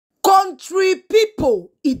country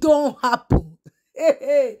people, it don't happen.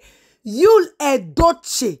 You'll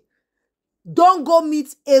Edochie don't go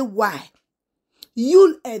meet AY.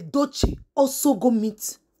 You'll Edochie also go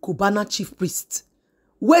meet Cubana chief priest.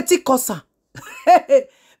 Wetin cause am?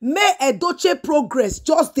 May Edochie progress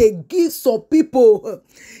just they give some people.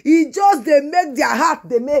 He just they make their heart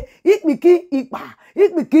they make it miki ipa,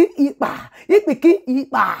 it miki ipa, it miki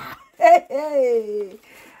ipa. Hey.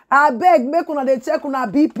 I beg make una dey check una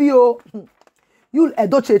BP o. You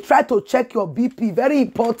Edochie try to check your BP, very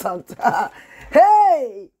important.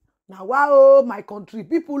 Hey, now wow, my country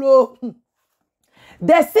people oh.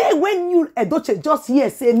 They say when you Edochie just hear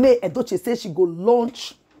say May Edochie say she go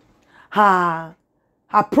launch her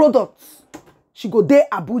products, she go there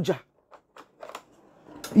Abuja.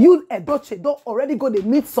 You Edochie don't already go to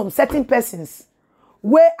meet some certain persons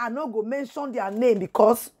where I no go mention their name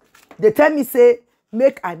because they tell me say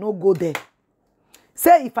make I no go there.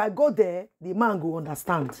 Say if I go there, the man go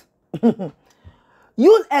understand.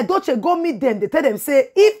 You Edochie go meet them. They tell them say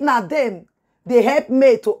if not them, they help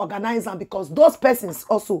me to organize them because those persons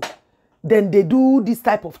also then they do this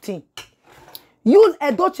type of thing. You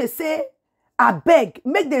Edochie say I beg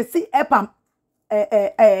make them see help am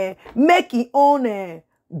make his own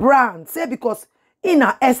brand. Say because in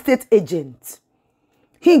an estate agent,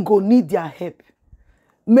 he go need their help.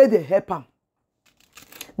 May they help him.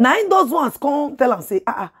 Now in those ones come tell and say,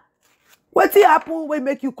 what happen when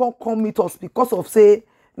make you come meet us because of say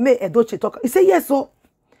May Edochie talk? He say yes, so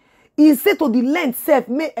he said to the land self,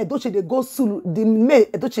 May Edochie they go Suru, the May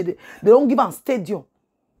Edochie they don't give a stadium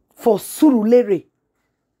for Surulere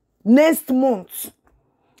next month.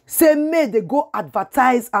 Say May they go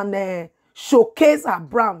advertise and showcase her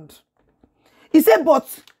brand. He said, but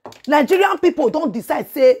Nigerian people don't decide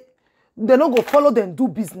say they don't go follow them do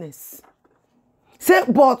business. Say,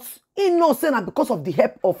 but he knows say that because of the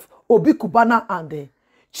help of Obi Cubana and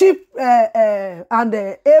Chief and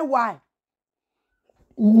AY.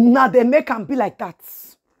 Now they make him be like that.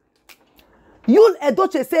 You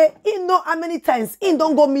Edochie say he know how many times he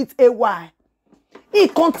don't go meet AY. He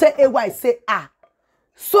can't tell AY say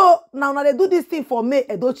So now they do this thing for me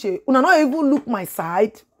Edochie. Una not even look my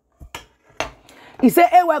side. He say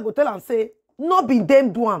AY go tell and say not be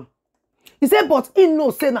them do am. He said, but he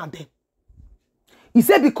no say na them. He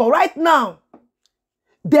said, because right now,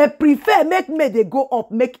 they prefer make me they go up,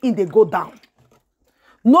 make him they go down.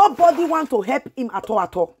 Nobody want to help him at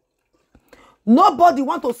all. Nobody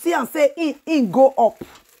want to see and say him go up.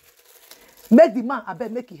 Make the man, I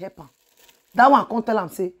bet make it happen. That one can't tell him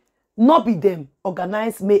say, not be them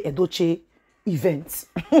organize May Edochie events.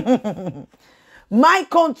 My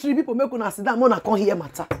country people make una sit down, mona can't hear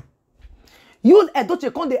matter. You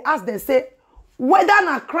Edochie come they ask them say whether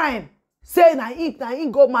na crime say na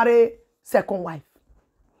him go marry second wife.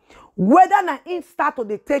 Whether na him start to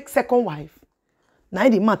they take second wife. Now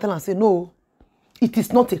the man tell and say no, it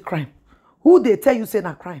is not a crime. Who they tell you say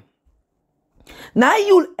na crime? Now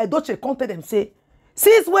you Edochie come tell them say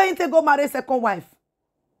since when they go marry second wife,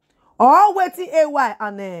 or waiting AY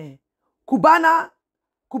and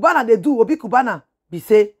Cubana they do Obi Cubana be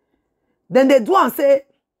say then they do and say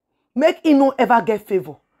make him no ever get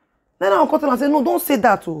favor. Then I'll come and say, no, don't say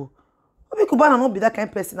that. Oh, Obi Cubana not be that kind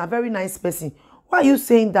of person, a very nice person. Why are you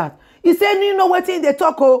saying that? He said, you know what they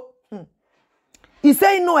talk. Oh, he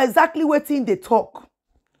said, you know exactly what they talk.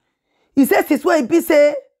 He says, it's where he be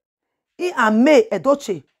say, he and May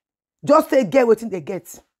Edochie just say get what they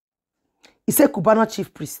get. He said, Cubana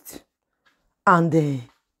chief priest and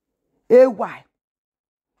AY,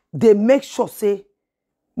 they make sure say,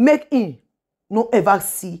 make him no ever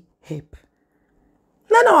see help.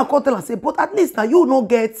 Now I come tell and say, but at least now you no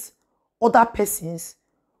get other persons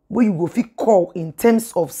where you go fit call in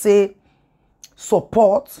terms of say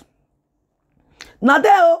support. Now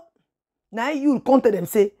there, now you come tell them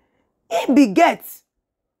say, he be get,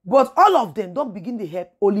 but all of them don't begin to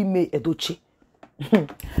help only May Edochie.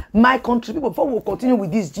 My country people, before we continue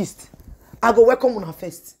with this gist, I go welcome on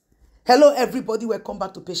first. Hello everybody, welcome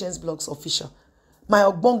back to Patience Blogs Official. My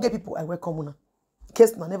Ogbonge people, I welcome una. In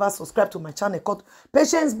case you never subscribe to my channel called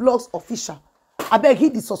Patience Blogs Official, I beg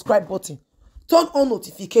hit the subscribe button. Turn on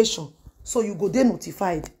notification so you go there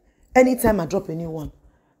notified anytime I drop a new one.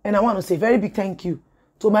 And I want to say very big thank you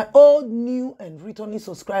to my old, new, and returning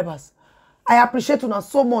subscribers. I appreciate una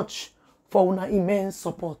so much for una immense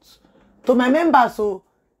support. To my members, so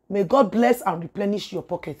may God bless and replenish your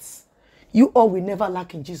pockets. You all will never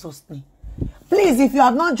lack in Jesus' name. Please, if you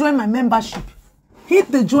have not joined my membership,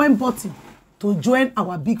 hit the join button to join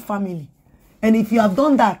our big family. And if you have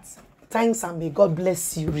done that, thanks and may God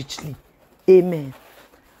bless you richly. Amen.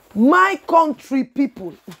 My country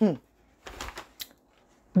people,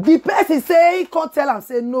 The person say he can't tell am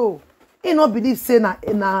say no. He not believe say na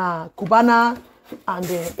Cubana and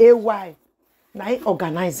AY na he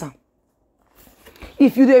organize am.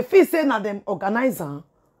 If you dey feel say na them organize am,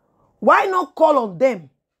 why not call on them?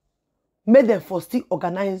 Make them for still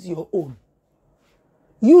organize your own.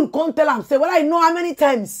 You can't tell am say, well, I know how many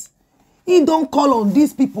times he don't call on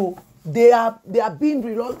these people. They are being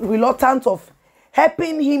reluctant of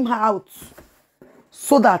helping him out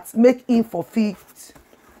so that make him for fifth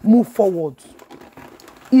move forward.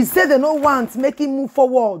 He said they don't want make him move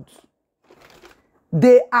forward.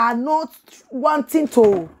 They are not wanting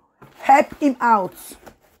to help him out.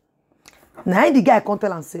 Now the guy can't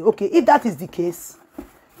tell and say, okay, if that is the case,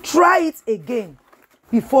 try it again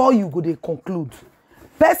before you go to conclude.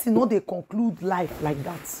 Person no they conclude life like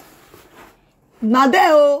that. Now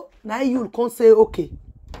there, now you can say, okay.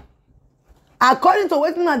 According to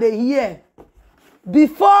what they hear,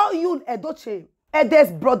 before you Edochie,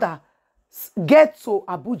 Ede's brother, get to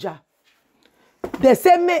Abuja, they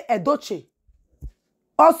say me Edochie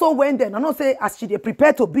also went there. I know say as she they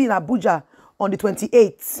prepare to be in Abuja on the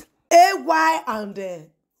 28th. AY and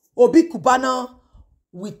Obi Cubana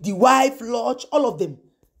with the wife lodge, all of them,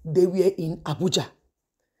 they were in Abuja.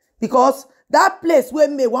 Because that place where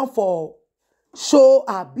me want for show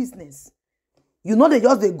our business, you know they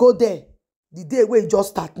just they go there the day where you just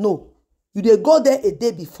start. No, you they go there a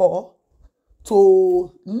day before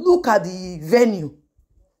to look at the venue.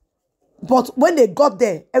 But when they got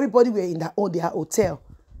there, everybody were in their hotel.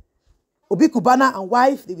 Obi Cubana and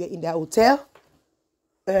wife, they were in their hotel.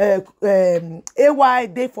 AY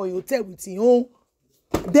day for your hotel with his own.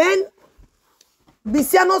 Then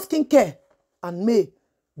Bisiano Skincare and May,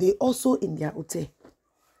 they also in their hotel.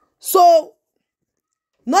 So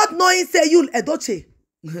not knowing say you Edochie,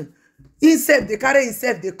 himself they carry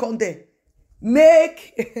himself they come there,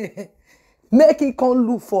 make him come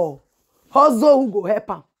look for hustle who go help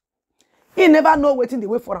him. He never know waiting the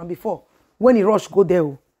way for him before when he rush go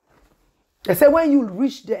there. They say when you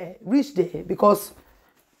reach there because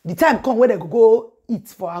the time come when they go eat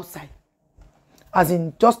for outside. As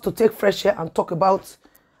in just to take fresh air and talk about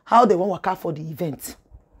how they want to work out for the event.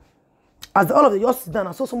 As all of the just sit down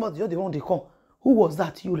and saw somebody the other one they come. Who was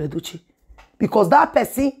that? You Edochie. Because that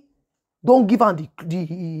person don't give them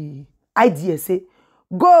the idea. Say,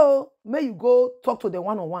 go, may you go talk to them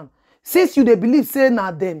one-on-one. Since you they believe say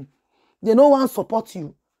na them, they no one support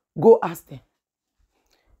you, go ask them.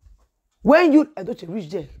 When you Edochie reach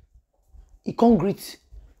there, he can't greet.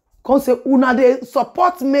 Can't say, una they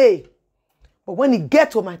support me. But when he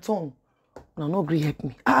get to my tongue, una no agree help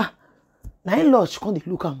me. Now in law, she can't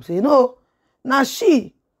look at him. Say, no, now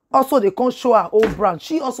she also they can't show her old brand.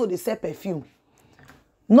 She also they sell perfume.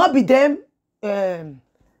 Not be them,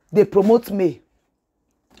 they promote me.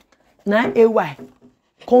 Now AY,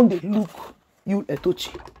 can't they look you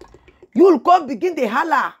Edochie. You'll come begin the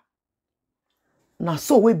holla. Now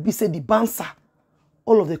so we be say the bouncer,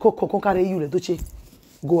 all of the cock carry you Edochie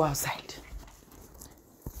go outside.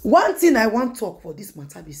 One thing I want to talk for this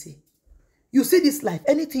matter be say, you see this life,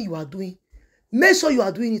 anything you are doing, make sure you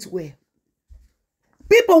are doing it well.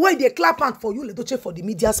 People where they clap hand for you Edochie for the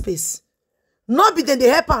media space. Not be then they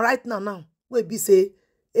help right now. Where be say,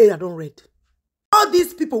 hey, I don't read. All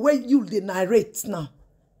these people where you they narrate now,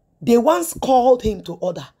 they once called him to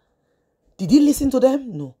order. Did he listen to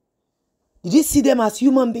them? No. Did he see them as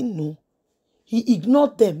human beings? No. He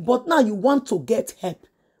ignored them. But now you want to get help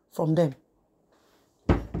from them.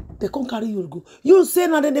 They can't carry you go. You say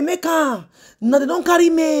now they make her. Now they don't carry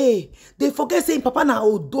me. They forget saying Papa na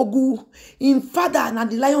Odogu. In father na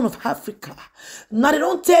the Lion of Africa. Now they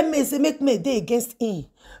don't tell me say make me day against him.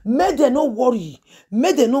 May they not worry.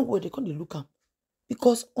 May they know where they can't look at.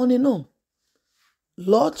 Because on and on,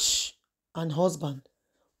 lodge and husband,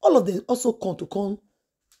 all of them also come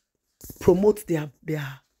promote their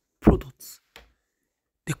products.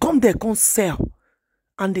 They come there, come sell,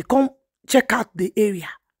 and they come check out the area.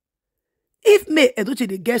 If May Edochie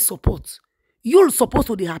they get support, you'll supposed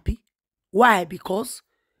to be happy. Why? Because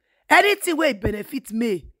anything where it benefits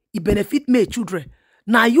May, it benefit May children.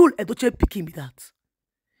 Now you'll Edochie picking with that.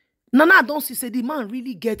 Nana don't see say the man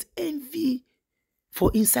really get envy for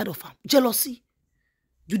inside of him. Jealousy.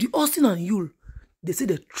 Judy Austin and Yul, they say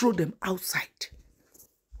they throw them outside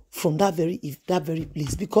from that very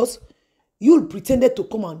place because Yul pretended to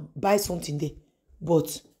come and buy something there,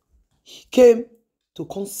 but he came to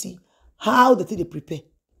come see how they prepare.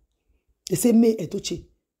 They say May Edochie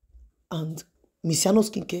and Bisiano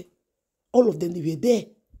Skincare, all of them, they were there.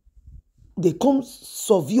 They come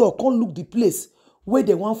survey or come look the place where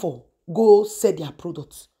they want for go sell their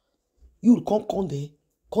products. You will come there,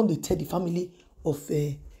 come they tell the family of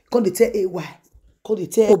come they tell AY, come they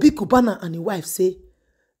tell Obi Cubana and his wife say,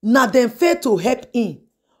 now them fail to help him,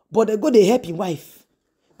 but they go they help his wife.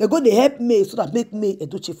 They go they help May so that make May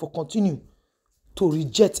Edochie for continue to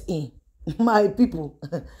reject him. My people.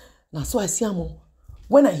 Now so I see am.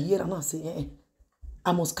 When I hear and I say,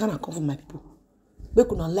 I must kind of come for my people. We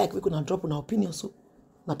could not like, we could not drop on our opinion. So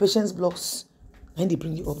my patience blocks and they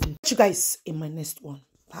bring you up. See you guys in my next one.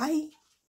 Bye.